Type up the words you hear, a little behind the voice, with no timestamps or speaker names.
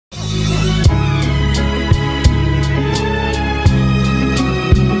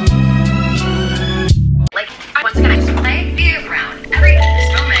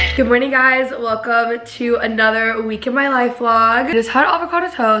morning, guys. Welcome to another week in my life vlog. I just had avocado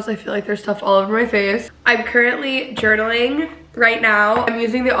toast. I feel like there's stuff all over my face. I'm currently journaling right now. I'm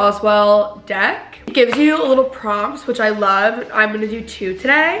using the Oswell deck. It gives you little prompts, which I love. I'm gonna do 2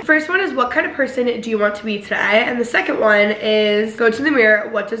 today. First one is, what kind of person do you want to be today? And the second one is, go to the mirror.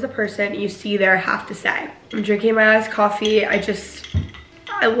 What does the person you see there have to say? I'm drinking my iced coffee. I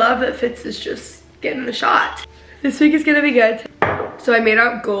love that Fitz is just getting the shot. This week is gonna be good. So I made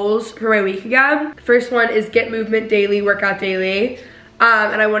out goals for my week again. First one is get movement daily, workout daily.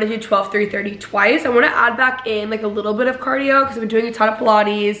 And I wanna do 12, 3, 30 twice. I wanna add back in like a little bit of cardio because I've been doing a ton of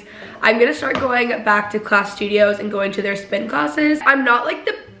Pilates. I'm gonna start going back to class studios and going to their spin classes. I'm not like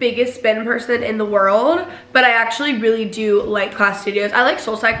the biggest spin person in the world, but I actually really do like class studios. I like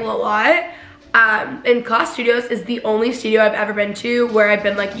SoulCycle a lot. And class studios is the only studio I've ever been to where I've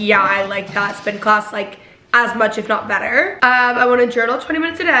been like, yeah, I like that spin class like as much, if not better. I want to journal 20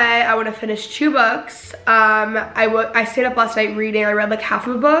 minutes a day. I want to finish 2 books. I stayed up last night reading. I read like half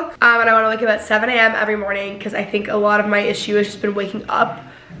of a book. And I want to wake up at 7 a.m. every morning because I think a lot of my issue has just been waking up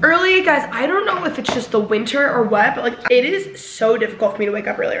early. Guys, I don't know if it's just the winter or what, but like it is so difficult for me to wake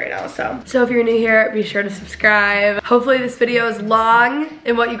up early right now. So if you're new here, be sure to subscribe. Hopefully this video is long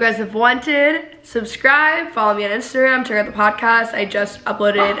and what you guys have wanted. Subscribe, follow me on Instagram, check out the podcast. I just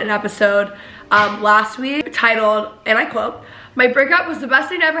uploaded an episode last week titled, and I quote, "My breakup was the best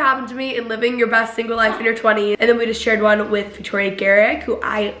thing that ever happened to me in living your best single life in your 20s. And then we just shared one with Victoria Garrick, who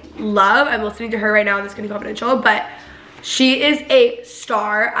I love. I'm listening to her right now in This Skinny Confidential, but she is a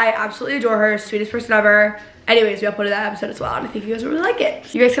star. I absolutely adore her, sweetest person ever. Anyways, we uploaded that episode as well, and I think you guys will really like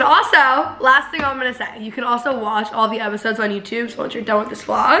it. You guys can also, last thing I'm gonna say, you can also watch all the episodes on YouTube, so once you're done with this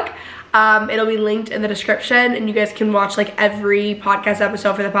vlog, it'll be linked in the description, and you guys can watch like every podcast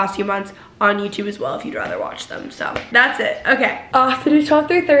episode for the past few months on YouTube as well if you'd rather watch them. So that's it. Okay, off to do 12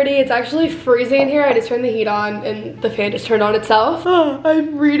 through 30. It's actually freezing in here. I just turned the heat on and the fan just turned on itself.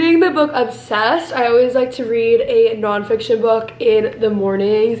 I'm reading the book Obsessed. I always like to read a nonfiction book in the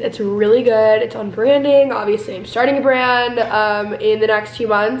mornings. It's really good. It's on branding. Obviously, I'm starting a brand in the next few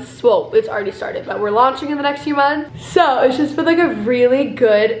months. Well, it's already started, but we're launching in the next few months. So it's just been like a really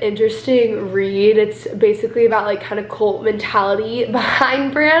good, interesting read. It's basically about like kind of cult mentality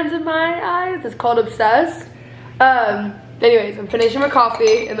behind brands in my eyes. It's called Obsessed. Anyways, I'm finishing my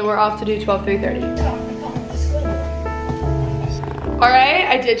coffee and then we're off to do 12 through 30. Alright,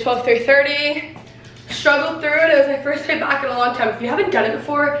 I did 12 through 30. Struggled through it. It was my first day back in a long time. If you haven't done it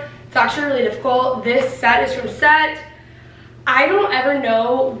before, it's actually really difficult. This set is from Set. I don't ever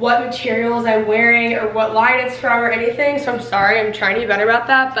know what materials I'm wearing or what line it's from or anything, so I'm sorry. I'm trying to be better about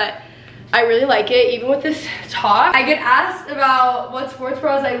that, but I really like it. Even with this top, I get asked about what sports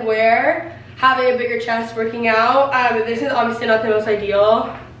bras I wear, having a bigger chest, working out. This is obviously not the most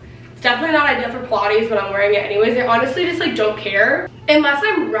ideal. It's definitely not ideal for Pilates when I'm wearing it anyways. I honestly just like don't care. Unless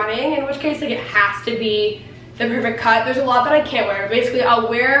I'm running, in which case like it has to be the perfect cut. There's a lot that I can't wear. Basically, I'll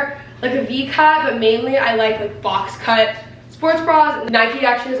wear like a V cut, but mainly I like box cut sports bras. Nike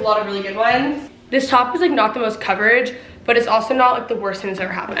actually has a lot of really good ones. This top is like not the most coverage, but it's also not like the worst thing that's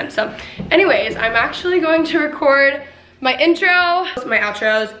ever happened. So anyways, I'm actually going to record my intro, my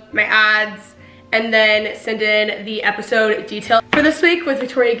outros, my ads, and then send in the episode detail for this week with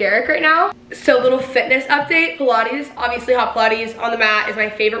Victoria Garrick right now. So little fitness update, Pilates, obviously hot Pilates on the mat is my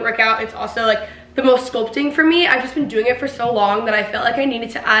favorite workout. It's also like the most sculpting for me. I've just been doing it for so long that I felt like I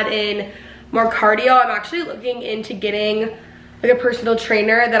needed to add in more cardio. I'm actually looking into getting like a personal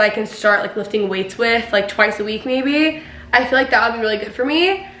trainer that I can start like lifting weights with like twice a week maybe. I feel like that would be really good for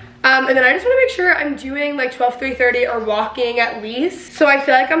me. And then I just want to make sure I'm doing like 12, 3, 30 or walking at least. So I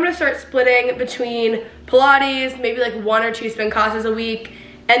feel like I'm gonna start splitting between Pilates, maybe like 1 or 2 spin classes a week,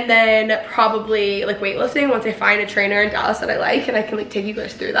 and then probably like weightlifting once I find a trainer in Dallas that I like and I can like take you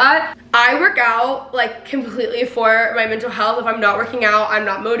guys through that. I work out like completely for my mental health. If I'm not working out, I'm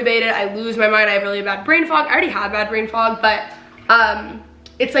not motivated, I lose my mind, I have really bad brain fog. I already had bad brain fog, but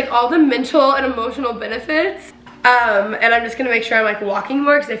it's like all the mental and emotional benefits. And I'm just gonna make sure I'm like walking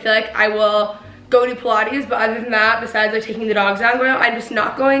more because I feel like I will go do Pilates, but other than that, besides like taking the dogs out and going out, I'm just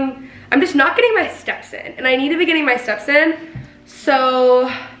not getting my steps in, and I need to be getting my steps in.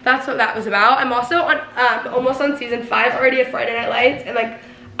 So that's what that was about. I'm also on almost on season 5 already of Friday Night Lights, and like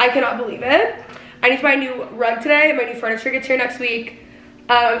I cannot believe it. I need to buy a new rug today. My new furniture gets here next week.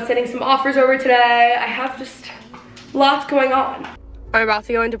 I'm sending some offers over today. I have just lots going on. I'm about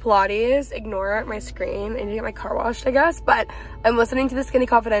to go into Pilates. Ignore my screen. I need to get my car washed, I guess. But I'm listening to The Skinny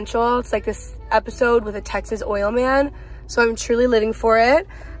Confidential. It's like this episode with a Texas oil man. So I'm truly living for it.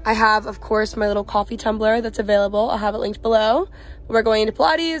 I have, of course, my little coffee tumbler that's available. I'll have it linked below. We're going into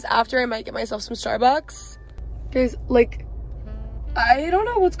Pilates. After, I might get myself some Starbucks. Guys, like, I don't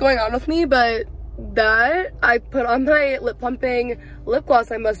know what's going on with me, but that I put on my lip plumping lip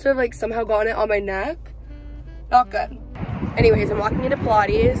gloss. I must have like somehow gotten it on my neck. Not good. Anyways, I'm walking into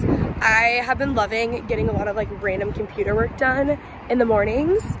Pilates. I have been loving getting a lot of like random computer work done in the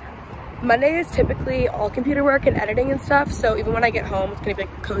mornings. Monday is typically all computer work and editing and stuff, so even when I get home, it's gonna be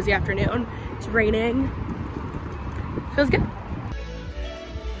like a cozy afternoon. It's raining. Feels good.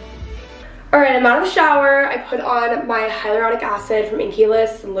 All right, I'm out of the shower. I put on my hyaluronic acid from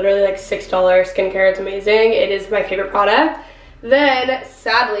List. Literally like $6 skincare. It's amazing. It is my favorite product. Then,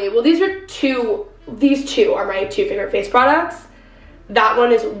 sadly, well, these two are my two favorite face products. That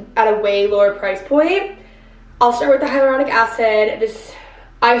one is at a way lower price point. I'll start with the hyaluronic acid.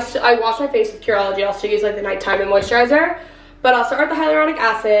 I wash my face with Curology. I'll still use like the nighttime and moisturizer. But I'll start with the hyaluronic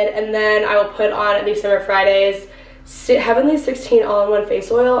acid, and then I will put on these Summer Fridays Heavenly 16 all-in-one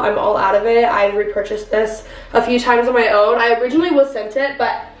face oil. I'm all out of it. I've repurchased this a few times on my own. I originally was sent it,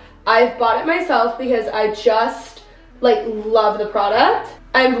 but I've bought it myself because I just like love the product.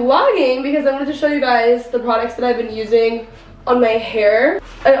 I'm vlogging because I wanted to show you guys the products that I've been using on my hair.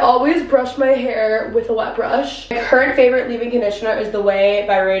 I always brush my hair with a wet brush. My current favorite leave-in conditioner is the Way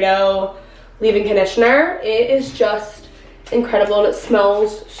by Rado leave-in conditioner. It is just incredible and it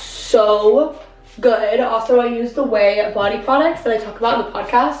smells so good. Also, I use the Way body products that I talk about in the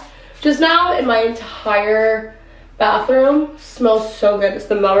podcast just now, and my entire bathroom smells so good. It's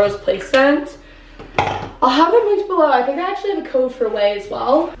the Melrose Place scent. I'll have them linked below. I think I actually have a code for Way as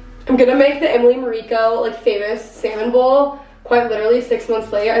well. I'm gonna make the Emily Mariko like famous salmon bowl. Quite literally 6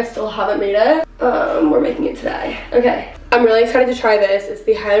 months later, I still haven't made it. We're making it today. Okay, I'm really excited to try this. It's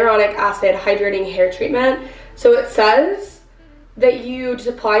the hyaluronic acid hydrating hair treatment. So it says that you just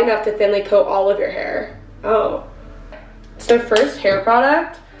apply enough to thinly coat all of your hair. Oh, it's my first hair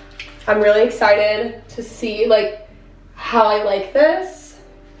product. I'm really excited to see like how I like this.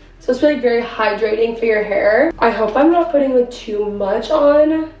 So it's like very hydrating for your hair. I hope I'm not putting like too much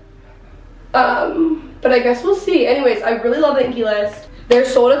on. But I guess we'll see. Anyways, I really love the List. They're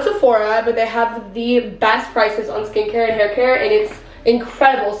sold at Sephora, but they have the best prices on skincare and hair care, and it's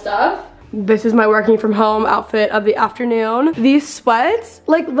incredible stuff. This is my working from home outfit of the afternoon. These sweats,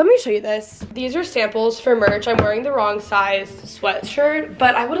 like, let me show you this. These are samples for merch. I'm wearing the wrong size sweatshirt,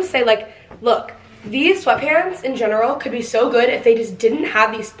 but I want to say, like, look, these sweatpants in general could be so good if they just didn't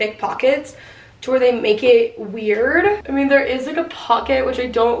have these thick pockets to where they make it weird. I mean, there is like a pocket, which I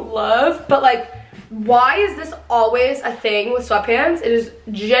don't love, but like, why is this always a thing with sweatpants? It is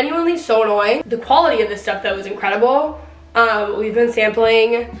genuinely so annoying. The quality of this stuff though is incredible. We've been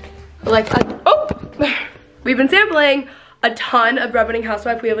sampling we've been sampling a ton of Red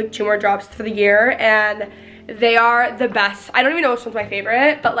Housewife. We have like 2 more drops for the year, and they are the best. I don't even know which one's my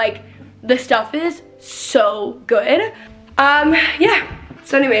favorite, but like the stuff is so good. Yeah.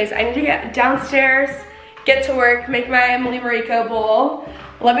 So anyways, I need to get downstairs, get to work, make my Emily Mariko bowl.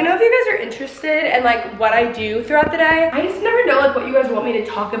 Let me know if you guys are interested in like what I do throughout the day. I just never know like what you guys want me to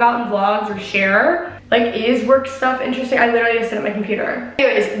talk about in vlogs or share. Like, is work stuff interesting? I literally just sit at my computer.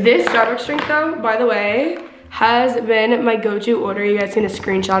 Anyways, this Starbucks drink though, by the way, has been my go-to order. You guys can just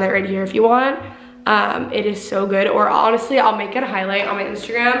screenshot it right here if you want. It is so good. Or honestly, I'll make it a highlight on my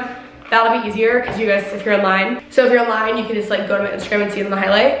Instagram. That'll be easier because you guys, if you're online. So if you're online, you can just like go to my Instagram and see it on the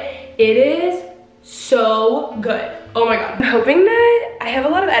highlight. It is so good. Oh my God. I'm hoping that I have a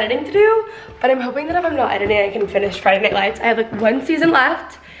lot of editing to do, but I'm hoping that if I'm not editing, I can finish Friday Night Lights. I have like 1 season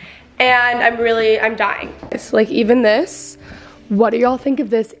left, and I'm dying. It's like, even this, what do y'all think of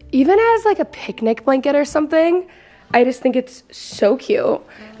this? Even as like a picnic blanket or something, I just think it's so cute.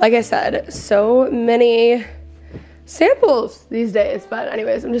 Like I said, so many samples these days, but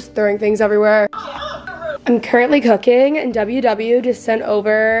anyways, I'm just throwing things everywhere. I'm currently cooking, and WW just sent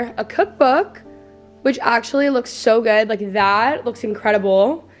over a cookbook, which actually looks so good. Like, that looks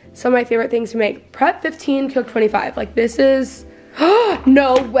incredible. Some of my favorite things to make. Prep 15, cook 25. Like, this is,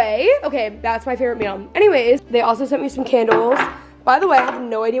 no way. Okay, that's my favorite meal. Anyways, they also sent me some candles. By the way, I have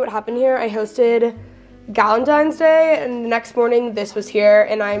no idea what happened here. I hosted Valentine's Day, and the next morning this was here,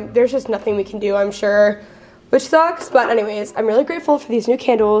 and there's just nothing we can do, I'm sure, which sucks. But anyways, I'm really grateful for these new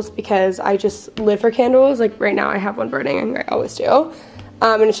candles because I just live for candles. Like, right now I have one burning, and I always do.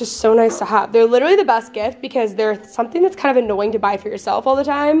 And it's just so nice to have. They're literally the best gift because they're something that's kind of annoying to buy for yourself all the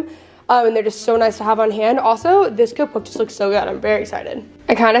time. And they're just so nice to have on hand. Also, this cookbook just looks so good. I'm very excited.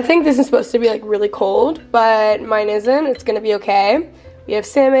 I kind of think this is supposed to be like really cold, but mine isn't. It's gonna be okay. We have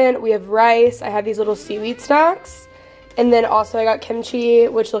salmon, we have rice. I have these little seaweed snacks. And then also I got kimchi,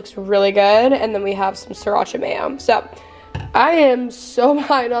 which looks really good. And then we have some sriracha mayo. So I am so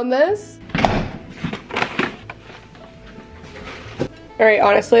behind on this. All right,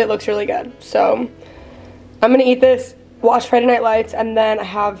 honestly, it looks really good. So I'm gonna eat this, watch Friday Night Lights, and then I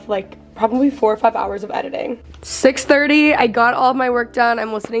have like probably 4 or 5 hours of editing. 6:30, I got all of my work done.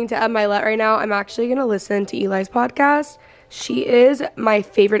 I'm listening to Ed Milet right now. I'm actually gonna listen to Eli's podcast. She is my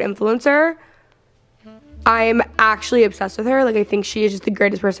favorite influencer. I'm actually obsessed with her. Like, I think she is just the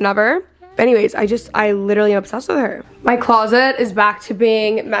greatest person ever. Anyways, I literally am obsessed with her. My closet is back to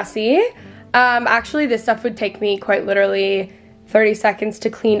being messy. Actually, this stuff would take me quite literally 30 seconds to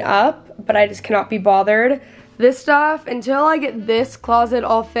clean up, but I just cannot be bothered. This stuff, until I get this closet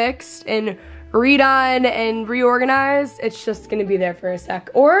all fixed and redone and reorganized, it's just gonna be there for a sec.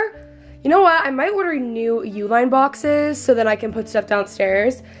 Or, you know what, I might order new U-line boxes so that I can put stuff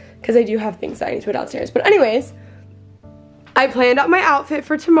downstairs, because I do have things that I need to put downstairs. But anyways, I planned out my outfit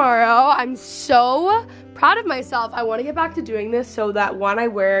for tomorrow. I'm so proud of myself. I wanna get back to doing this so that one, I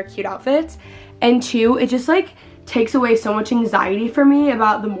wear cute outfits, and two, it just like takes away so much anxiety for me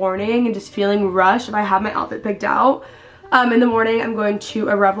about the morning and just feeling rushed if I have my outfit picked out. In the morning, I'm going to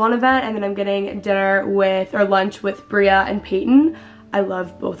a Revlon event, and then I'm getting dinner with, or lunch with, Bria and Peyton. I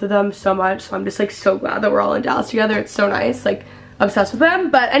love both of them so much, so I'm just like so glad that we're all in Dallas together. It's so nice, like obsessed with them.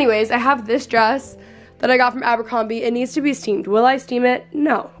 But anyways, I have this dress that I got from Abercrombie. It needs to be steamed. Will I steam it?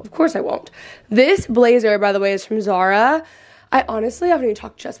 No, of course I won't. This blazer, by the way, is from Zara. I honestly haven't even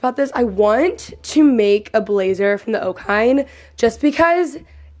talked to Jess about this. I want to make a blazer from the Okine just because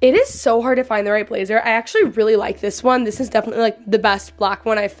it is so hard to find the right blazer. I actually really like this one. This is definitely like the best black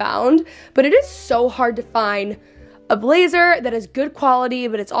one I found, but it is so hard to find a blazer that is good quality,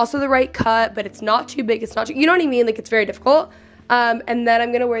 but it's also the right cut, but it's not too big, it's not too, you know what I mean? Like, it's very difficult. And then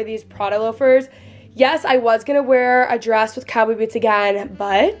I'm gonna wear these Prada loafers. Yes, I was gonna wear a dress with cowboy boots again,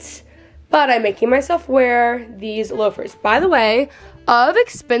 but I'm making myself wear these loafers. By the way, of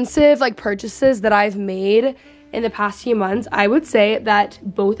expensive like purchases that I've made in the past few months, I would say that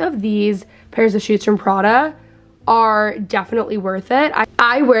both of these pairs of shoes from Prada are definitely worth it.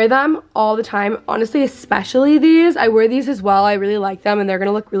 I wear them all the time, honestly, especially these. I wear these as well. I really like them, and they're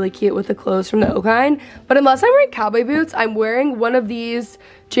gonna look really cute with the clothes from the Okine. But unless I'm wearing cowboy boots, I'm wearing one of these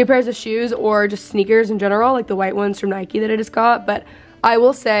 2 pairs of shoes, or just sneakers in general, like the white ones from Nike that I just got. But I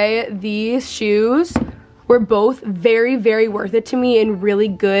will say these shoes were both very, very worth it to me and really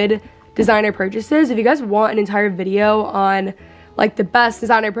good designer purchases. If you guys want an entire video on like the best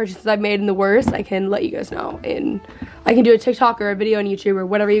designer purchases I've made and the worst, I can let you guys know, and I can do a TikTok or a video on YouTube or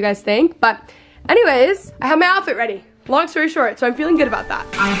whatever you guys think. But anyways, I have my outfit ready. Long story short, so I'm feeling good about that.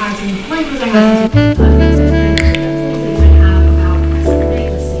 I had some flavors, I had some flavors, and then they have about something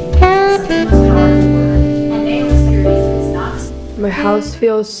most powerful word, and they was curious is not. My house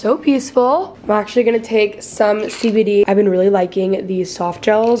feels so peaceful. I'm actually gonna take some CBD. I've been really liking these soft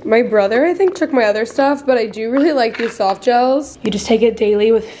gels. My brother, I think, took my other stuff, but I do really like these soft gels. You just take it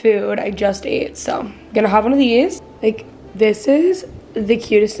daily with food. I just ate, so I'm gonna have one of these. Like, this is the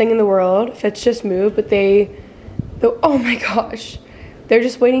cutest thing in the world. Fits just moved, but oh my gosh. They're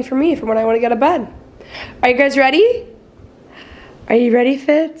just waiting for me for when I wanna get to bed. Are you guys ready? Are you ready,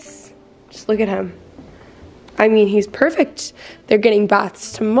 Fitz? Just look at him. I mean, he's perfect. They're getting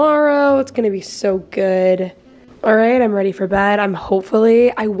baths tomorrow. It's gonna be so good. All right, I'm ready for bed. I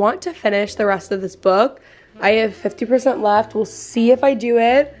want to finish the rest of this book. I have 50% left. We'll see if I do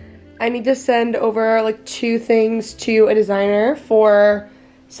it. I need to send over like 2 things to a designer for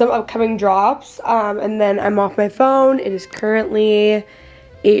some upcoming drops. And then I'm off my phone. It is currently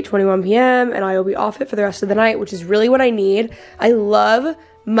 8:21 p.m. and I will be off it for the rest of the night, which is really what I need. I love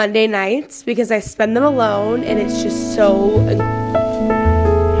Monday nights because I spend them alone, and it's just so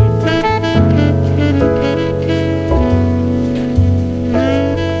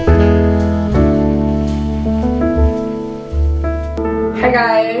Hi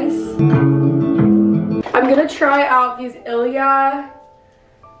guys, I'm gonna try out these Ilia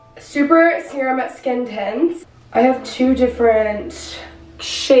Super Serum Skin Tints. I have 2 different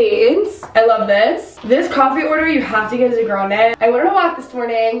shades. I love this. This coffee order you have to get as a grande. I went on a walk this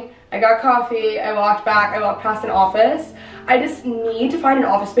morning. I got coffee. I walked back. I walked past an office. I just need to find an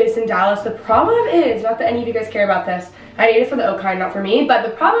office space in Dallas. The problem is, not that any of you guys care about this. I need it for the Okine, not for me. But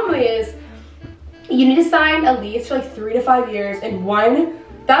the problem is, you need to sign a lease for like 3 to 5 years. And one,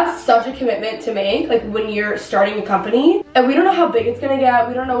 that's such a commitment to make, like when you're starting a company. And we don't know how big it's gonna get.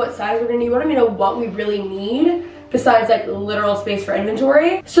 We don't know what size we're gonna need. We don't even know what we really need. besides like literal space for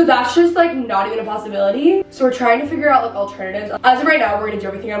inventory. So that's just like not even a possibility. So we're trying to figure out like alternatives. As of right now, we're gonna do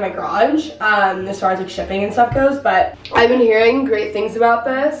everything out of my garage as far as like shipping and stuff goes, but I've been hearing great things about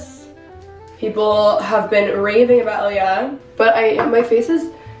this. People have been raving about Ilya, but my face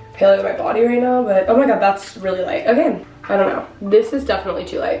is paler than my body right now, but oh my god, that's really light. Okay, I don't know. This is definitely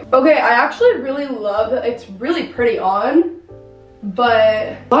too light. Okay, I actually really love that it's really pretty on,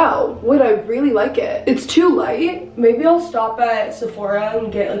 but wow, would I really like it? It's too light. Maybe I'll stop at Sephora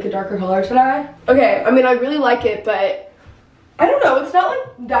and get like a darker color today. Okay, I mean, I really like it, but I don't know, it's not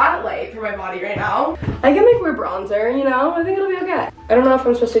like that light for my body right now. I can like wear bronzer, you know? I think it'll be okay. I don't know if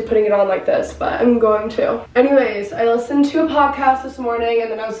I'm supposed to be putting it on like this, but I'm going to. Anyways, I listened to a podcast this morning and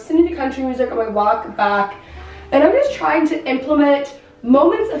then I was listening to country music on my walk back, and I'm just trying to implement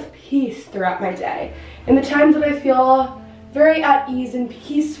moments of peace throughout my day in the times that I feel very at ease and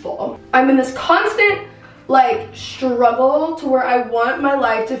peaceful. I'm in this constant like struggle to where I want my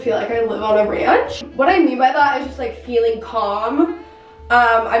life to feel like I live on a ranch. What I mean by that is just like feeling calm.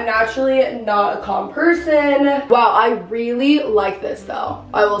 I'm naturally not a calm person. Wow, I really like this though,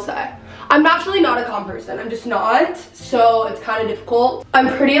 I will say. I'm naturally not a calm person, I'm just not, so it's kind of difficult. I'm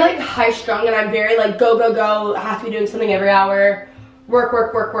pretty like high strung and I'm very like go, go, go, I have to be doing something every hour, work,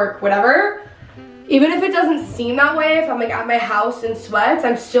 work, work, work, whatever. Even if it doesn't seem that way, if I'm like at my house in sweats,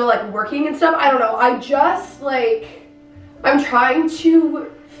 I'm still like working and stuff. I don't know, I just like, I'm trying to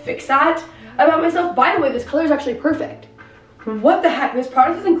fix that about myself. By the way, this color is actually perfect. What the heck, this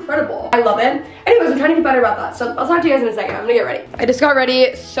product is incredible. I love it. Anyways, I'm trying to get better about that. So I'll talk to you guys in a second. I'm gonna get ready. I just got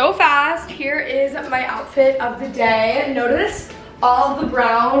ready so fast. Here is my outfit of the day. Notice all of the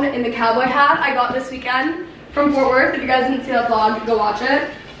brown in the cowboy hat I got this weekend from Fort Worth. If you guys didn't see that vlog, go watch it.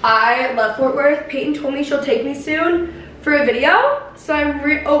 I love Fort Worth. Peyton told me she'll take me soon for a video. So I'm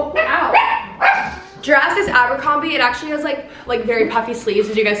oh, ow. Dress is Abercrombie. It actually has like very puffy sleeves,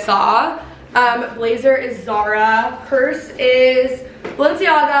 as you guys saw. Blazer is Zara. Purse is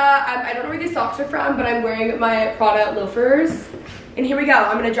Balenciaga. I don't know where these socks are from, but I'm wearing my Prada loafers. And here we go.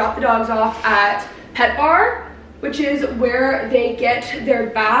 I'm gonna drop the dogs off at Pet Bar, which is where they get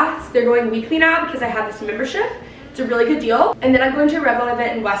their baths. They're going weekly now because I have this membership. It's a really good deal. And then I'm going to a Revlon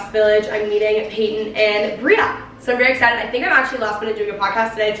event in West Village. I'm meeting Peyton and Bria. So I'm very excited. I think I'm actually last minute doing a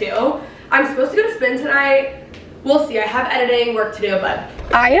podcast today too. I'm supposed to go to Spin tonight. We'll see. I have editing work to do, but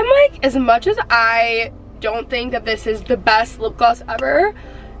I am like, as much as I don't think that this is the best lip gloss ever,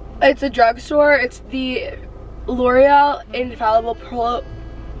 it's a drugstore. It's the L'Oreal Infallible Pro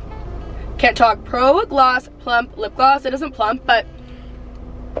Gloss Plump Lip Gloss. It doesn't plump, but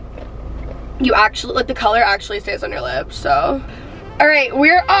you actually, like the color actually stays on your lips, so. All right,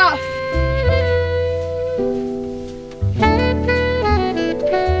 we're off.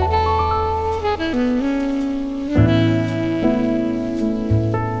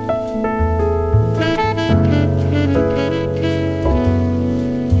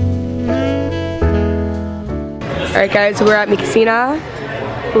 All right guys, we're at Mikasina.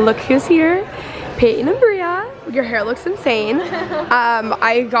 Look who's here. Peyton and Bria. Your hair looks insane.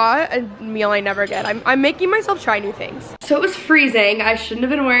 I got a meal I never get. I'm making myself try new things. So it was freezing. I shouldn't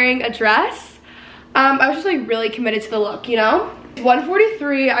have been wearing a dress. I was just like really committed to the look, you know?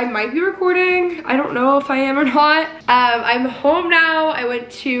 1:43, I might be recording. I don't know if I am or not. I'm home now. I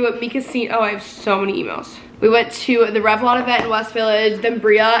went to Mikasina. Oh, I have so many emails. We went to the Revlon event in West Village. Then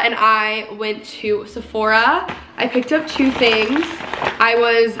Bria and I went to Sephora. I picked up 2 things. I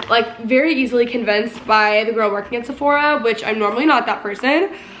was like very easily convinced by the girl working at Sephora, which I'm normally not that person,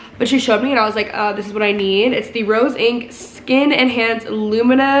 but she showed me and I was like, this is what I need. It's the Rose Inc Skin Enhanced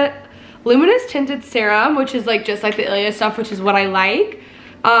Luminous Tinted Serum, which is like just like the Ilya stuff, which is what I like.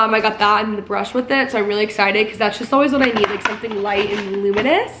 I got that and the brush with it, so I'm really excited because that's just always what I need, like something light and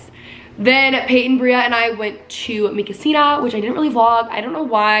luminous. Then Peyton, Bria, and I went to Mikasina, which I didn't really vlog. I don't know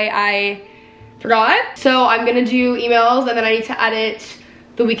why I forgot. So I'm gonna do emails and then I need to edit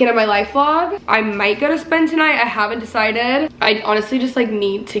the weekend of my life vlog. I might go to Spin tonight. I haven't decided. I honestly just like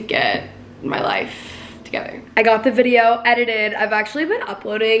need to get my life together. I got the video edited. I've actually been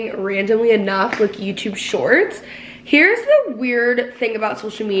uploading randomly enough like YouTube shorts. Here's the weird thing about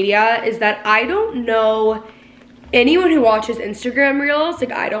social media is that I don't know anyone who watches Instagram reels.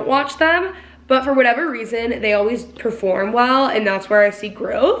 Like I don't watch them, but for whatever reason, they always perform well and that's where I see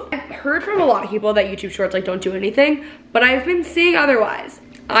growth. I've heard from a lot of people that YouTube shorts like don't do anything, but I've been seeing otherwise.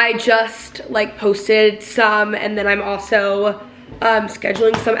 I just like posted some and then I'm also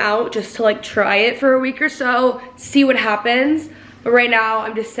scheduling some out just to like try it for a week or so, see what happens. But right now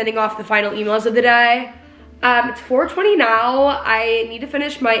I'm just sending off the final emails of the day. It's 4:20 now. I need to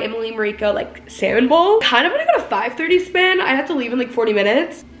finish my Emily Mariko like salmon bowl. Kind of want to go to 5:30 spin. I have to leave in like 40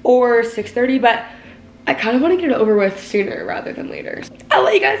 minutes or 6:30, but I kind of want to get it over with sooner rather than later. I'll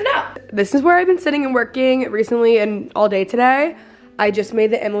let you guys know. This is where I've been sitting and working recently and all day today. I just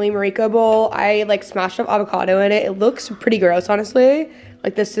made the Emily Mariko bowl. I like smashed up avocado in it. It looks pretty gross, honestly.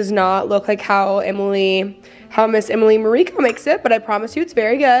 Like this does not look like how Miss Emily Mariko makes it, but I promise you it's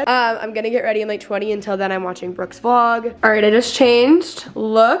very good. I'm gonna get ready in like 20. Until then, I'm watching Brooke's vlog. All right, I just changed.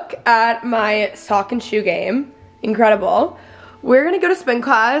 Look at my sock and shoe game. Incredible. We're gonna go to spin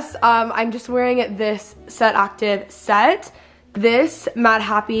class. I'm just wearing this Set Active set. This Mad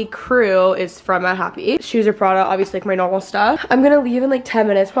Happy crew is from Mad Happy. Shoes are Prada, obviously like my normal stuff. I'm gonna leave in like 10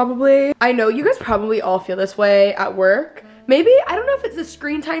 minutes probably. I know you guys probably all feel this way at work. Maybe, I don't know if it's a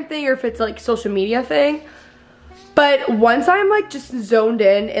screen time thing or if it's like social media thing. But once I'm like just zoned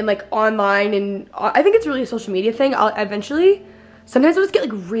in and like online, and I think it's really a social media thing, I'll eventually, sometimes I'll just get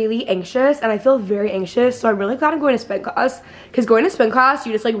like really anxious, and I feel very anxious. So I'm really glad I'm going to spin class, because going to spin class,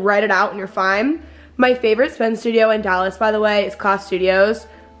 you just like write it out and you're fine. My favorite spin studio in Dallas, by the way, is Class Studios,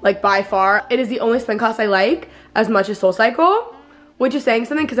 like by far. It is the only spin class I like as much as SoulCycle, which is saying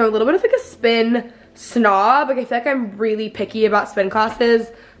something because I'm a little bit of like a spin snob. Like I feel like I'm really picky about spin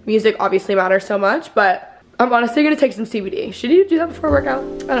classes. Music obviously matters so much, but I'm honestly gonna take some CBD. Should you do that before a workout?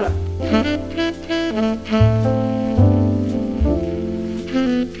 I don't know.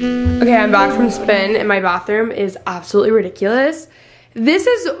 Okay, I'm back from spin and my bathroom is absolutely ridiculous. This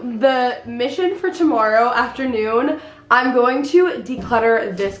is the mission for tomorrow afternoon. I'm going to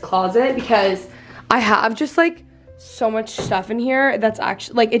declutter this closet because I have just like so much stuff in here that's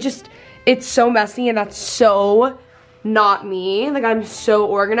actually like, it's so messy, and that's so not me. Like I'm so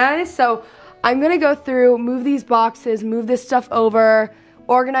organized. So I'm gonna go through, move these boxes, move this stuff over,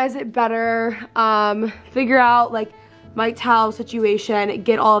 organize it better, figure out like my towel situation,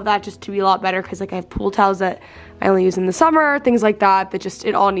 get all of that just to be a lot better, because like I have pool towels that I only use in the summer, things like that, just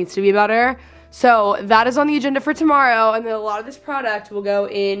it all needs to be better. So that is on the agenda for tomorrow, and then a lot of this product will go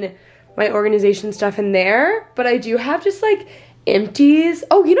in my organization stuff in there. But I do have just like empties.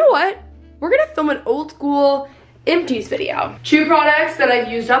 Oh, you know what? We're gonna film an old school empties video. Two products that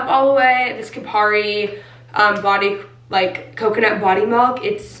I've used up all the way. This Kapari body, like coconut body milk.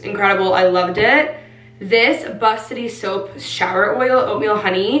 It's incredible, I loved it. This Bus City soap shower oil, oatmeal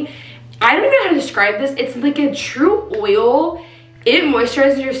honey. I don't even know how to describe this. It's like a true oil. It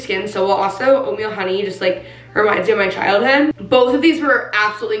moisturizes your skin so well. Also, oatmeal honey just like reminds me of my childhood. Both of these were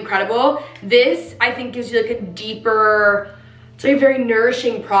absolutely incredible. This, I think, gives you like a deeper, it's like a very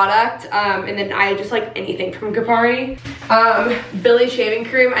nourishing product. And then I just like anything from Kapari. Billy shaving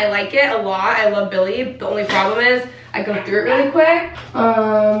cream, I like it a lot. I love Billy. The only problem is I go through it really quick.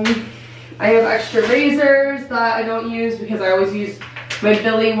 I have extra razors that I don't use because I always use my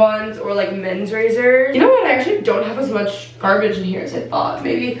Billy ones or like men's razors. You know what? I actually don't have as much garbage in here as I thought.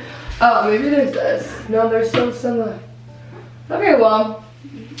 Maybe, oh, maybe there's this. No, there's still some left. Okay, well,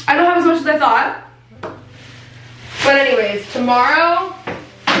 I don't have as much as I thought. But anyways, tomorrow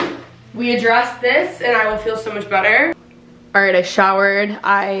we address this and I will feel so much better. All right, I showered.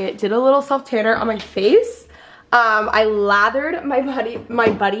 I did a little self-tanner on my face. I lathered my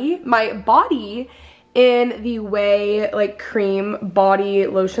body in the Way like cream body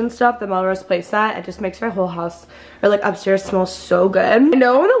lotion stuff that Melrose Place at. It just makes my whole house or like upstairs smell so good. I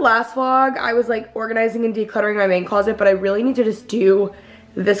know in the last vlog I was like organizing and decluttering my main closet, but I really need to just do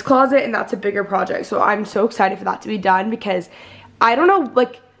this closet, and that's a bigger project. So I'm so excited for that to be done, because I don't know,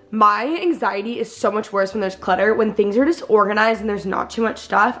 like my anxiety is so much worse when there's clutter. When things are just organized and there's not too much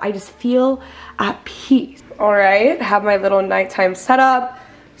stuff, I just feel at peace. All right, I have my little nighttime setup.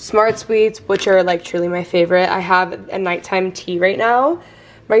 Smart Sweets, which are like truly my favorite. I have a nighttime tea right now.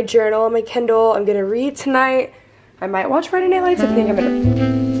 My journal, my Kindle. I'm gonna read tonight. I might watch Friday Night Lights. I think I'm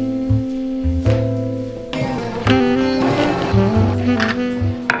gonna.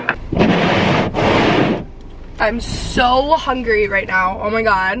 I'm so hungry right now, oh my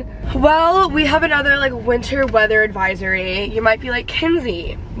god. Well, we have another like winter weather advisory. You might be like,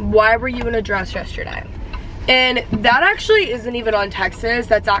 Kenzie, why were you in a dress yesterday? And that actually isn't even on Texas,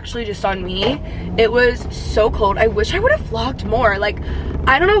 that's actually just on me. It was so cold. I wish I would have vlogged more. Like,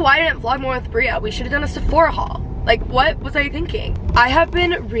 I don't know why I didn't vlog more with Bria. We should have done a Sephora haul. Like, what was I thinking? I have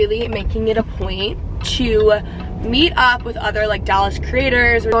been really making it a point to meet up with other like Dallas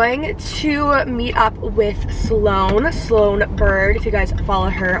creators. We're going to meet up with Sloan Bird, if you guys follow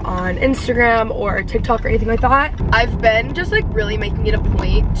her on Instagram or TikTok or anything like that. I've been just like really making it a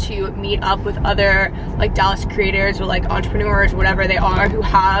point to meet up with other like Dallas creators or like entrepreneurs, whatever they are, who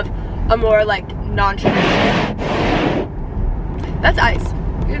have a more like non-traditional. That's ice.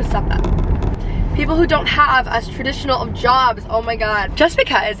 You gotta stop that. People who don't have as traditional of jobs, oh my god. Just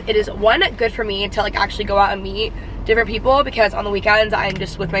because it is, one, good for me to like actually go out and meet different people, because on the weekends I'm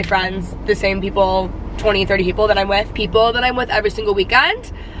just with my friends, the same people, 20, 30 people that I'm with every single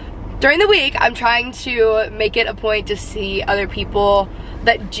weekend. During the week, I'm trying to make it a point to see other people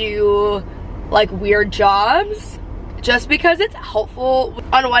that do like weird jobs, just because it's helpful.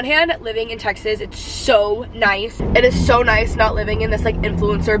 On one hand, living in Texas, it's so nice. It is so nice not living in this like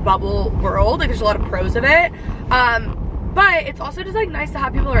influencer bubble world. Like there's a lot of pros of it. But it's also just like nice to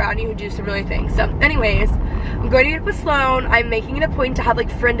have people around you who do similar things. So anyways, I'm going to meet up with Sloan. I'm making it a point to have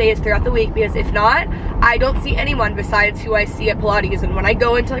like friend days throughout the week, because if not, I don't see anyone besides who I see at Pilates. And when I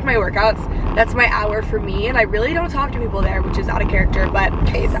go into like my workouts, that's my hour for me, and I really don't talk to people there, which is out of character. But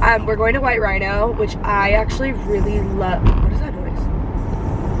anyways, we're going to White Rhino, which I actually really love. What is that noise?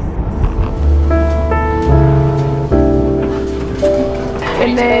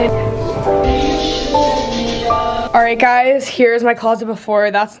 And then alright guys, here's my closet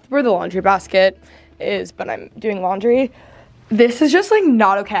before. That's where the laundry basket is, but I'm doing laundry. This is just like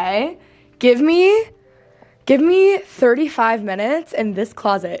not okay. Give me 35 minutes and this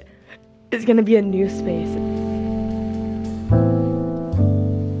closet is gonna be a new space.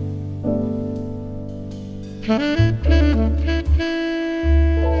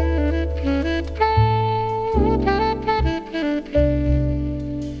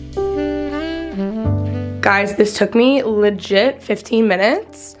 Guys, this took me legit 15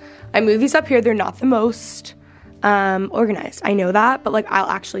 minutes. I moved these up here. They're not the most organized. I know that, but like I'll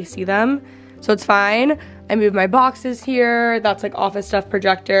actually see them, so it's fine. I moved my boxes here. That's like office stuff,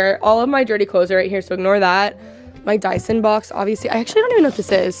 projector. All of my dirty clothes are right here, so ignore that. My Dyson box, obviously. I actually don't even know what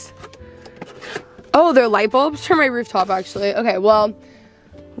this is. Oh, they're light bulbs for my rooftop, actually. Okay, well,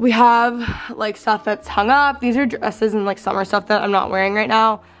 we have like stuff that's hung up. These are dresses and like summer stuff that I'm not wearing right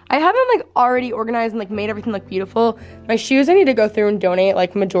now. I have them like already organized and like made everything look beautiful. My shoes, I need to go through and donate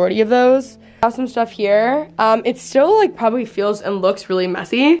like majority of those. I have some stuff here. It still like probably feels and looks really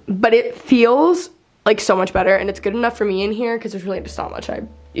messy, but it feels like so much better, and it's good enough for me in here because there's really just not much I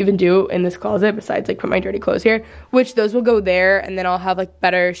even do in this closet besides like put my dirty clothes here, which those will go there, and then I'll have like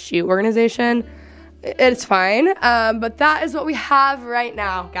better shoe organization. It's fine, but that is what we have right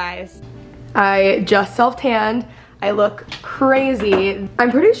now, guys. I just self-tanned. I look crazy.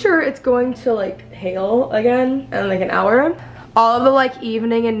 I'm pretty sure it's going to like hail again in like an hour. All of the like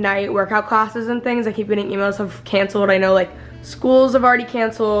evening and night workout classes and things, I keep getting emails have canceled. I know like schools have already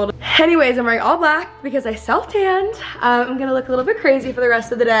canceled. Anyways, I'm wearing all black because I self-tanned. I'm gonna look a little bit crazy for the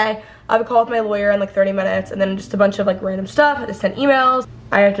rest of the day. I have a call with my lawyer in like 30 minutes, and then just a bunch of like random stuff. I just send emails.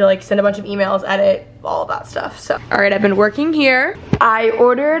 I have to like send a bunch of emails, edit, all of that stuff. So, all right, I've been working here. I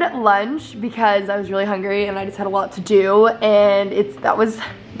ordered lunch because I was really hungry and I just had a lot to do, and that was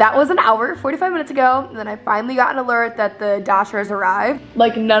an hour, 45 minutes ago. And then I finally got an alert that the Dashers arrived.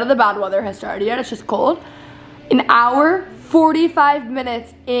 Like none of the bad weather has started yet, it's just cold. An hour, 45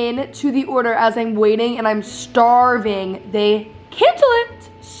 minutes into the order as I'm waiting and I'm starving, they cancel it.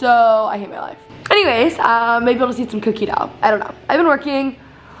 So I hate my life. Anyways, maybe I'll just eat some cookie dough. I don't know. I've been working.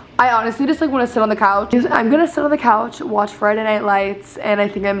 I honestly just like want to sit on the couch. I'm gonna sit on the couch, watch Friday Night Lights, and I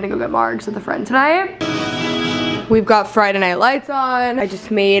think I'm gonna go get margs with a friend tonight. We've got Friday Night Lights on. I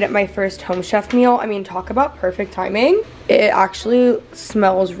just made my first home chef meal. I mean, talk about perfect timing. It actually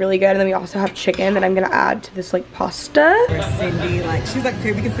smells really good. And then we also have chicken that I'm gonna add to this like pasta. Cindy, like, she's like,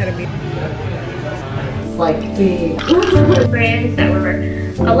 okay, we can set a meal. Like the brands that were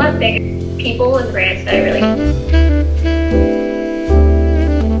a lot bigger. People and brands that I really.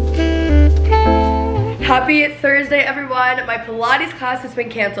 Happy Thursday, everyone. My Pilates class has been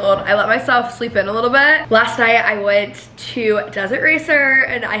canceled. I let myself sleep in a little bit. Last night I went to Desert Racer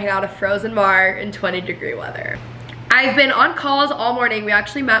and I got a frozen bar in 20-degree weather. I've been on calls all morning. We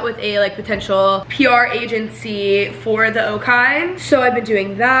actually met with a like potential PR agency for the Okai. So I've been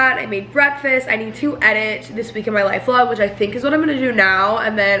doing that. I made breakfast. I need to edit this week in my life vlog, which I think is what I'm gonna do now.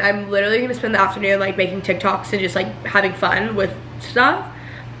 And then I'm literally gonna spend the afternoon like making TikToks and just like having fun with stuff.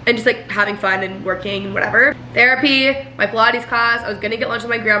 And just like having fun and working and whatever. Therapy, my Pilates class. I was gonna get lunch with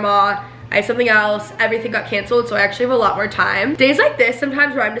my grandma. I had something else, everything got canceled, so I actually have a lot more time. Days like this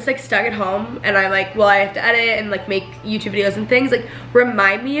sometimes where I'm just like stuck at home and I'm like, well, I have to edit and like make YouTube videos and things, like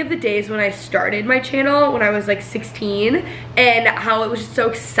remind me of the days when I started my channel when I was like 16 and how it was just so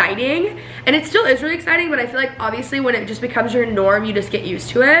exciting. And it still is really exciting, but I feel like obviously when it just becomes your norm, you just get used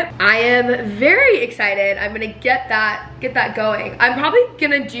to it. I am very excited. I'm gonna get that going. I'm probably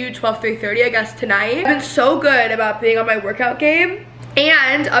gonna do 12-3:30, I guess, tonight. I've been so good about being on my workout game.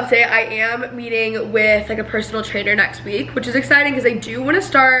 And update, I am meeting with like a personal trainer next week, which is exciting because I do want to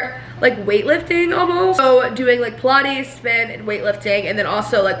start like weightlifting almost. So doing like Pilates, spin, and weightlifting, and then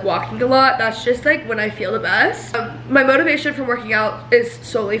also like walking a lot. That's just like when I feel the best. My motivation from working out is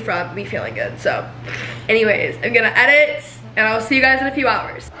solely from me feeling good. So anyways, I'm gonna edit and I'll see you guys in a few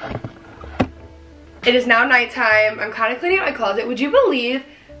hours. It is now nighttime. I'm kind of cleaning out my closet. Would you believe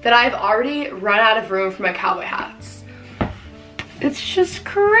that I've already run out of room for my cowboy hats? It's just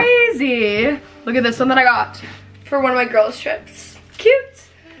crazy. Look at this one that I got for one of my girls' trips. Cute.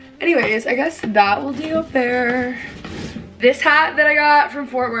 Anyways, I guess that will do up there. This hat that I got from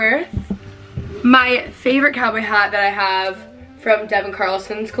Fort Worth. My favorite cowboy hat that I have from Devin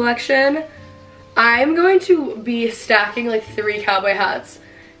Carlson's collection. I'm going to be stacking like 3 cowboy hats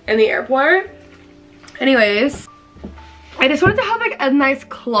in the airport. Anyways, I just wanted to have like a nice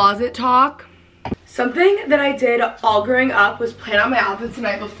closet talk. Something that I did all growing up was plan out my outfits the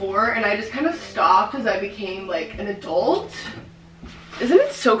night before, and I just kind of stopped as I became like an adult. Isn't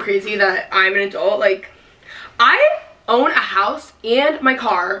it so crazy that I'm an adult? Like, I own a house and my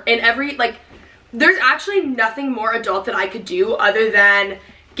car and there's actually nothing more adult that I could do other than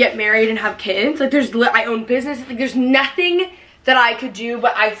get married and have kids. Like I own business. Like there's nothing that I could do,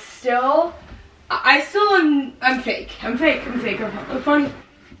 but I'm fake. I'm funny.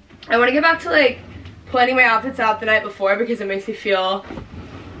 I want to get back to like planning my outfits out the night before because it makes me feel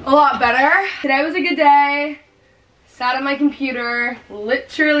a lot better. Today was a good day. Sat on my computer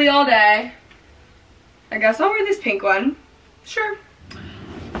literally all day. I guess I'll wear this pink one. Sure.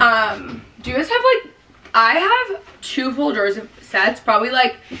 Do you guys have like, I have 2 full drawers of sets, probably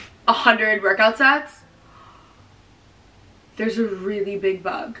like 100 workout sets. There's a really big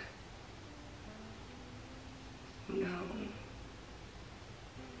bug. No.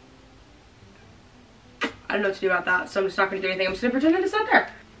 I don't know what to do about that, so I'm just not gonna do anything. I'm just gonna pretend that it's not there.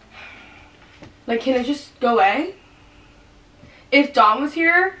 Like, can it just go away? If Dawn was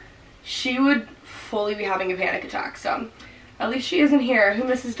here, she would fully be having a panic attack, so at least she isn't here. Who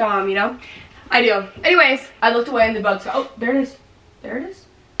misses Dawn, you know? I do. Anyways, I looked away and the bug said, oh, there it is. There it is.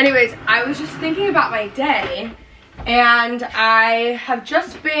 Anyways, I was just thinking about my day, and I have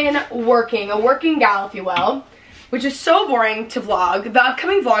just been working, a working gal, if you will, which is so boring to vlog. The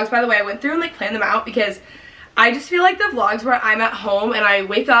upcoming vlogs, by the way, I went through and like planned them out because I just feel like the vlogs where I'm at home and I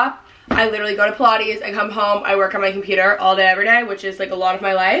wake up, I literally go to Pilates, I come home, I work on my computer all day, every day, which is like a lot of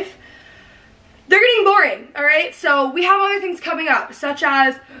my life. They're getting boring, all right? So we have other things coming up, such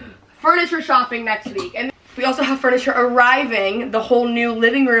as furniture shopping next week. And we also have furniture arriving, the whole new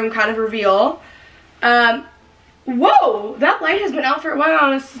living room kind of reveal. Whoa, that light has been out for a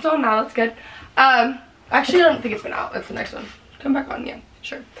while. It's on now, that's good. Actually, I don't think it's been out. That's the next one. Come back on, yeah,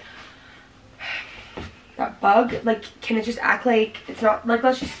 sure. That bug, like, can it just act like it's not, like,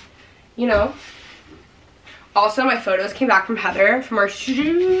 let's just, you know. Also, my photos came back from Heather from our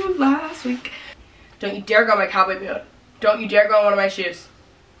shoot last week. Don't you dare go on my cowboy boot. Don't you dare go on one of my shoes.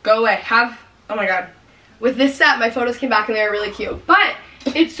 Go away. Oh my god. With this set, my photos came back and they were really cute. But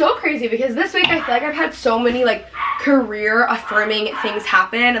it's so crazy because this week I feel like I've had so many like career affirming things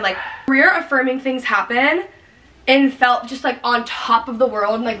happen and felt just like on top of the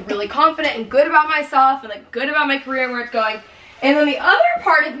world and like really confident and good about myself and like good about my career and where it's going. And then the other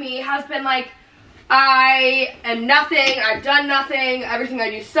part of me has been like, I am nothing, I've done nothing, everything I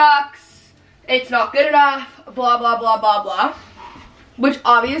do sucks, it's not good enough, blah blah blah blah blah. Which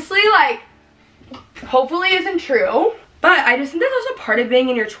obviously like hopefully isn't true. But I just think that that's a part of being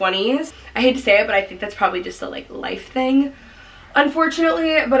in your 20s. I hate to say it, but I think that's probably just a like life thing,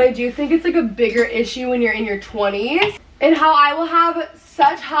 unfortunately. But I do think it's like a bigger issue when you're in your 20s. And how I will have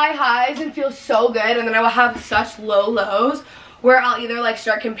such high highs and feel so good, and then I will have such low lows where I'll either like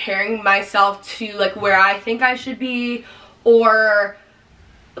start comparing myself to like where I think I should be, or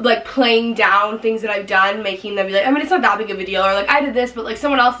like playing down things that I've done, making them be like, I mean, it's not that big of a deal, or like I did this, but like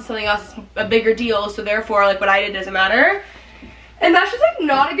someone else did something else, is a bigger deal, so therefore like what I did doesn't matter. And that's just like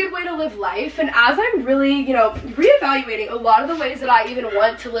not a good way to live life. And as I'm really, you know, reevaluating a lot of the ways that I even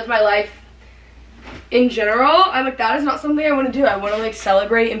want to live my life in general, I'm like, that is not something I want to do. I want to like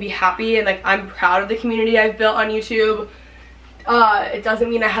celebrate and be happy, and like I'm proud of the community I've built on YouTube. It doesn't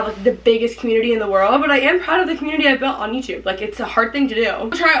mean I have like the biggest community in the world, but I am proud of the community I built on YouTube. Like, it's a hard thing to do. I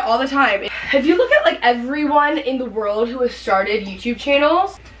try it all the time. If you look at like everyone in the world who has started YouTube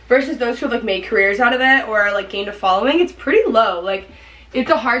channels versus those who have like made careers out of it or like gained a following, it's pretty low. Like,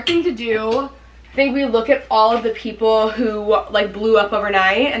 it's a hard thing to do. I think we look at all of the people who like blew up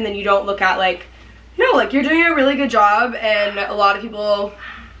overnight, and then you don't look at like, no, like you're doing a really good job, and a lot of people,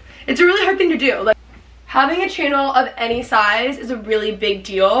 it's a really hard thing to do. Like, having a channel of any size is a really big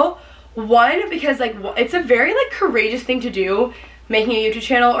deal. One, because like it's a very like courageous thing to do, making a YouTube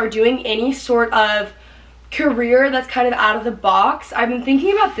channel or doing any sort of career that's kind of out of the box. I've been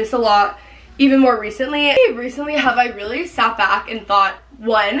thinking about this a lot even more recently. Recently have I really sat back and thought,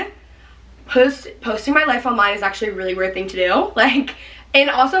 one, posting my life online is actually a really weird thing to do, like, and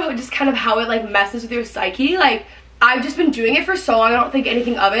also just kind of how it like messes with your psyche. Like, I've just been doing it for so long, I don't think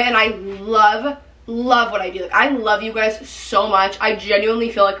anything of it, and I love what I do. Like, I love you guys so much. I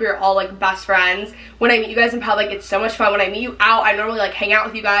genuinely feel like we're all like best friends. When I meet you guys in public, it's so much fun. When I meet you out, I normally like hang out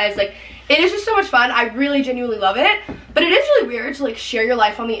with you guys. Like, it is just so much fun. I really genuinely love it. But it is really weird to like share your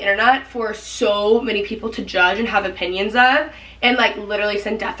life on the internet for so many people to judge and have opinions of, and like literally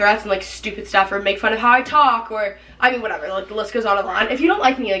send death threats and like stupid stuff, or make fun of how I talk, or I mean whatever, like the list goes on and on. If you don't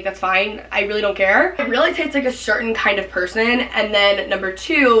like me, like that's fine. I really don't care. It really takes like a certain kind of person. And then number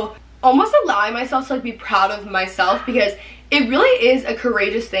two, almost allowing myself to like be proud of myself, because it really is a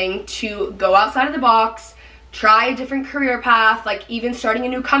courageous thing to go outside of the box, try a different career path, like even starting a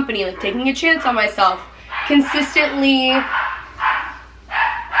new company, like taking a chance on myself consistently.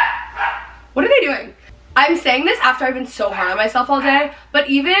 What are they doing? I'm saying this after I've been so hard on myself all day, but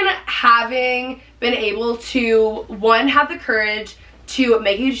even having been able to, one, have the courage to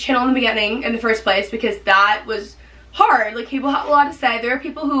make a YouTube channel in the beginning, in the first place, because that was hard. Like, people have a lot to say. There are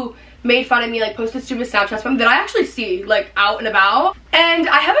people who made fun of me, like posted stupid Snapchats that I actually see like out and about, and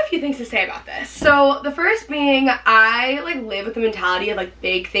I have a few things to say about this. So the first being, I like live with the mentality of like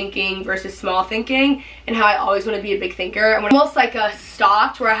big thinking versus small thinking, and how I always want to be a big thinker, and when I'm almost like a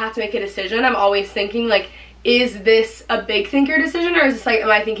stopped where I have to make a decision, I'm always thinking like, is this a big thinker decision, or is this like, am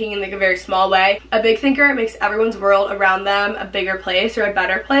I thinking in like a very small way? A big thinker makes everyone's world around them a bigger place or a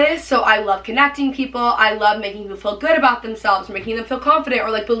better place. So I love connecting people. I love making people feel good about themselves, or making them feel confident, or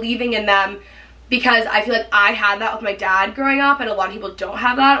like believing in them, because I feel like I had that with my dad growing up, and a lot of people don't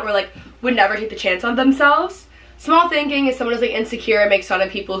have that, or like would never take the chance on themselves. Small thinking is someone who's like insecure and makes fun of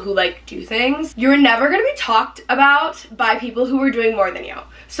people who like do things. You're never gonna be talked about by people who are doing more than you.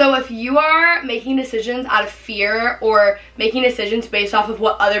 So if you are making decisions out of fear, or making decisions based off of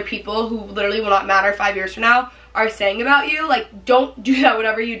what other people who literally will not matter 5 years from now are saying about you, like, don't do that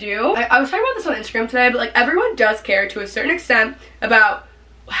whatever you do. I was talking about this on Instagram today, but like everyone does care to a certain extent about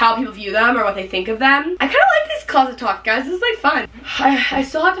how people view them or what they think of them. I kind of like this closet talk, guys. This is like fun. I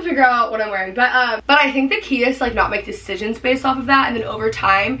still have to figure out what I'm wearing, but I think the key is to like not make decisions based off of that, and then over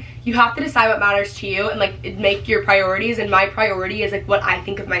time you have to decide what matters to you and like make your priorities. And my priority is like what I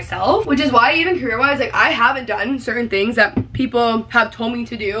think of myself, which is why even career-wise, like I haven't done certain things that people have told me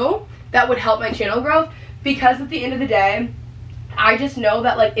to do that would help my channel growth, because at the end of the day, I just know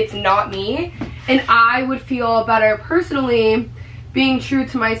that like it's not me, and I would feel better personally being true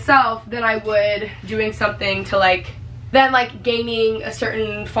to myself than I would doing something to like, than like gaining a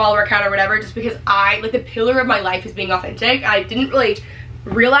certain follower count or whatever, just because like the pillar of my life is being authentic. I didn't really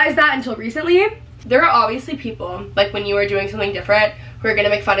realize that until recently. There are obviously people, like when you are doing something different, who are gonna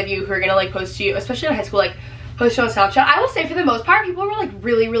make fun of you, who are gonna like post to you, especially in high school, like post you on Snapchat. I will say for the most part, people were like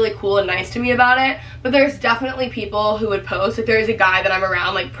really cool and nice to me about it, but there's definitely people who would post. Like there's a guy that I'm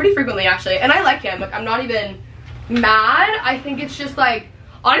around like pretty frequently actually, and I like him. Like I'm not even mad. I think it's just like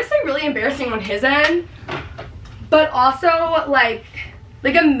honestly really embarrassing on his end, but also like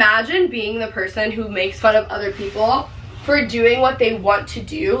imagine being the person who makes fun of other people for doing what they want to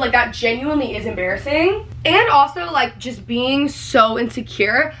do. Like that genuinely is embarrassing, and also like just being so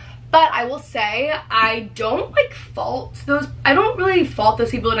insecure. But I will say I don't like fault those, I don't really fault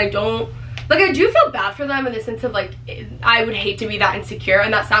those people, and I don't like, I do feel bad for them in the sense of like, I would hate to be that insecure,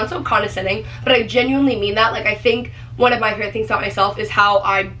 and that sounds so condescending, but I genuinely mean that. Like I think one of my favorite things about myself is how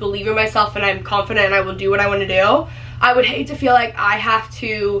I believe in myself, and I'm confident, and I will do what I want to do. I would hate to feel like I have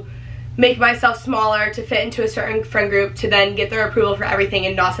to make myself smaller to fit into a certain friend group to then get their approval for everything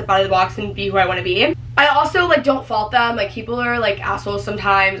and not step out of the box and be who I want to be. I also like don't fault them. Like people are like assholes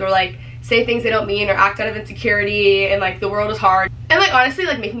sometimes, or like say things they don't mean, or act out of insecurity, and like the world is hard. And like honestly,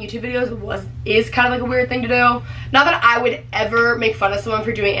 like making YouTube videos is kind of like a weird thing to do. Not that I would ever make fun of someone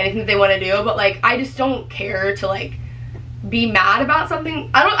for doing anything that they want to do, but like I just don't care to like be mad about something.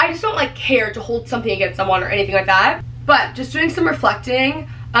 I just don't like care to hold something against someone or anything like that. But just doing some reflecting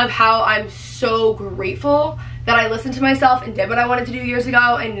of how I'm so grateful that I listened to myself and did what I wanted to do years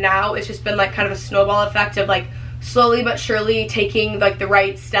ago, and now it's just been like kind of a snowball effect of like slowly but surely taking like the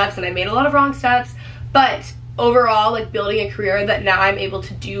right steps, and I made a lot of wrong steps, but overall like building a career that now I'm able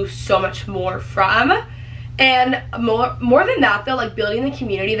to do so much more from. And more than that though, like building the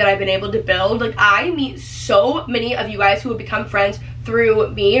community that I've been able to build. Like I meet so many of you guys who have become friends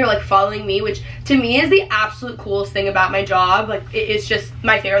through me or like following me, which to me is the absolute coolest thing about my job. Like it's just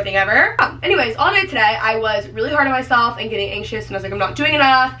my favorite thing ever. Anyways, all day today I was really hard on myself and getting anxious, and I was like, I'm not doing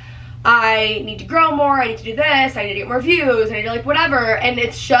enough. I need to grow more, I need to do this, I need to get more views, I need to like whatever. And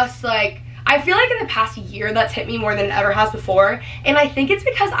it's just like, I feel like in the past year that's hit me more than it ever has before. And I think it's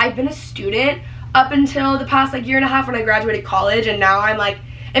because I've been a student up until the past like year and a half when I graduated college, and now I'm like,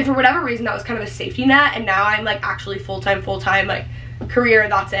 and for whatever reason that was kind of a safety net, and now I'm like actually full-time like career,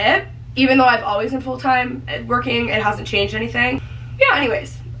 that's it. Even though I've always been full-time working, it hasn't changed anything. Yeah,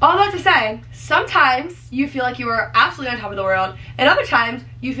 anyways, all that to say, sometimes you feel like you are absolutely on top of the world, and other times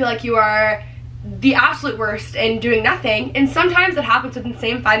you feel like you are the absolute worst and doing nothing, and sometimes it happens within the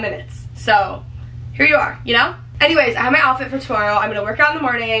same 5 minutes. So here you are, you know? Anyways, I have my outfit for tomorrow. I'm gonna work out in the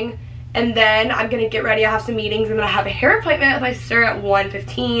morning, and then I'm gonna get ready. I have some meetings, and then I have a hair appointment with my sister at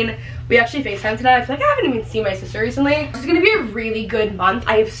 1:15. We actually FaceTime today. I feel like I haven't even seen my sister recently. This is gonna be a really good month.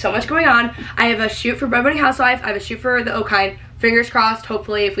 I have so much going on. I have a shoot for Bread Bunny Housewife. I have a shoot for the Okine. Fingers crossed,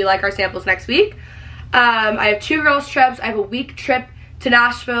 hopefully, if we like our samples next week. I have 2 girls trips. I have a week trip to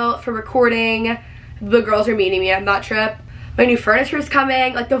Nashville for recording. The girls are meeting me on that trip. My new furniture is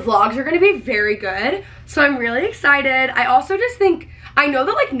coming. Like, the vlogs are gonna be very good. So I'm really excited. I also just think, I know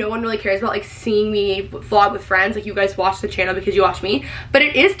that like no one really cares about like seeing me vlog with friends. Like, you guys watch the channel because you watch me. But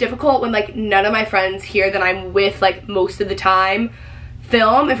it is difficult when like none of my friends here that I'm with like most of the time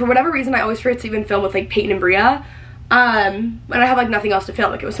film. And for whatever reason, I always forget to even film with like Peyton and Bria. When I have like nothing else to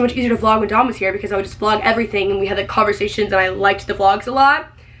film. Like, it was so much easier to vlog when Dom was here because I would just vlog everything, and we had like conversations, and I liked the vlogs a lot.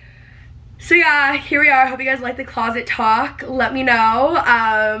 So yeah, here we are. I hope you guys like the closet talk. Let me know.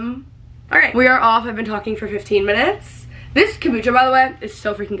 Alright, we are off. I've been talking for 15 minutes. This kombucha, by the way, is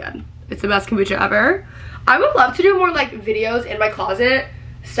so freaking good. It's the best kombucha ever. I would love to do more like videos in my closet,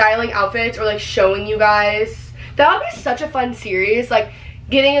 styling outfits, or like showing you guys. That would be such a fun series, like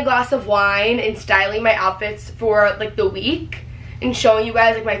getting a glass of wine and styling my outfits for like the week and showing you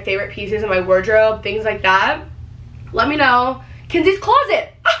guys like my favorite pieces in my wardrobe, things like that. Let me know. Kenzie's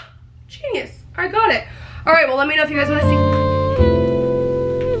closet. Ah, genius. I got it. Alright, well, let me know if you guys want to see.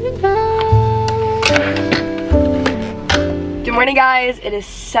 Good morning, guys. It is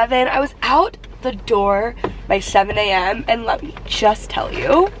 7. I was out the door by 7 a.m. and let me just tell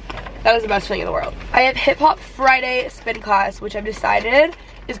you, that was the best feeling in the world. I have Hip Hop Friday spin class, which I've decided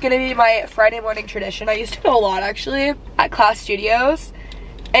is gonna be my Friday morning tradition. I used to go a lot actually at Class Studios.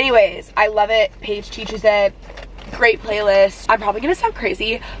 Anyways, I love it. Paige teaches it. Great playlist. I'm probably gonna sound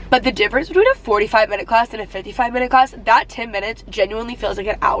crazy, but the difference between a 45-minute class and a 55-minute class, that 10 minutes genuinely feels like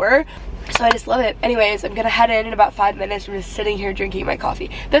an hour. So I just love it. Anyways, I'm gonna head in about 5 minutes. I'm just sitting here drinking my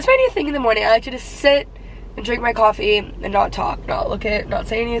coffee. That's my new thing in the morning. I like to just sit and drink my coffee and not talk, not look at, not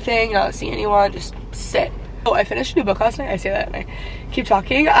say anything, not see anyone, just sit. Oh, I finished a new book last night. I say that and I keep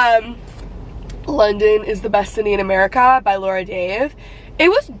talking. London is the Best City in America by Laura Dave. It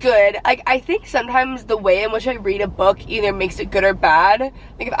was good. Like, I think sometimes the way in which I read a book either makes it good or bad.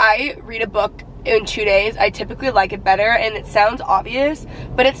 Like, if I read a book in 2 days, I typically like it better, and it sounds obvious,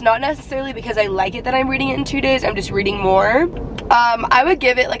 but it's not necessarily because I like it that I'm reading it in 2 days. I'm just reading more. I would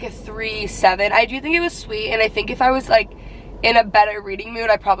give it like a 3.7. I do think it was sweet, and I think if I was like in a better reading mood,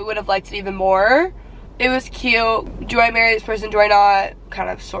 I probably would have liked it even more. It was cute. Do I marry this person? Do I not? Kind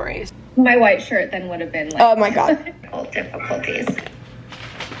of stories. My white shirt then would have been like, oh my god. all difficulties.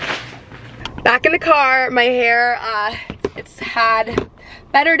 Back in the car, my hair, it's had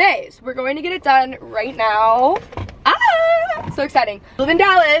better days. We're going to get it done right now. Ah, so exciting. I live in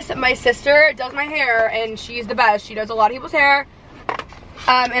Dallas. My sister does my hair, and she's the best. She does a lot of people's hair.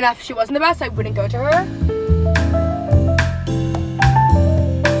 And if she wasn't the best, I wouldn't go to her.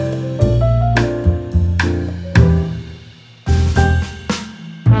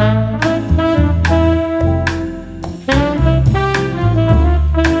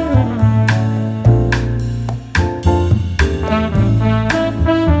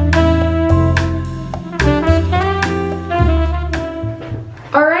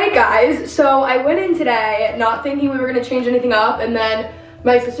 So I went in today not thinking we were going to change anything up, and then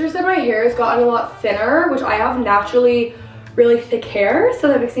my sister said my hair has gotten a lot thinner, which I have naturally really thick hair, so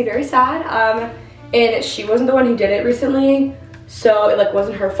that makes me very sad. And she wasn't the one who did it recently, so it like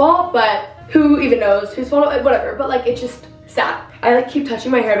wasn't her fault, but who even knows whose fault, whatever. But like, it's just sad. I like keep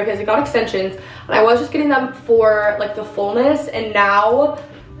touching my hair because it got extensions, and I was just getting them for like the fullness, and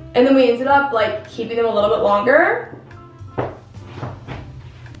then we ended up like keeping them a little bit longer.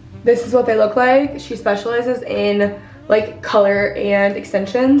 This is what they look like. She specializes in like color and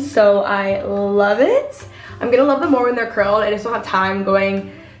extensions, so I love it. I'm gonna love them more when they're curled. I just don't have time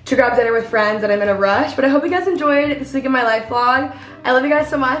going to grab dinner with friends and I'm in a rush. But I hope you guys enjoyed this week in my life vlog. I love you guys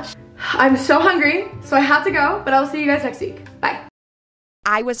so much. I'm so hungry, so I have to go, but I'll see you guys next week. Bye.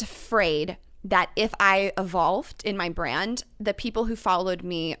 I was afraid that if I evolved in my brand, the people who followed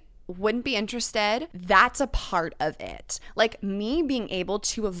me wouldn't be interested. That's a part of it. Like, me being able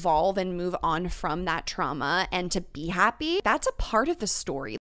to evolve and move on from that trauma and to be happy, that's a part of the story.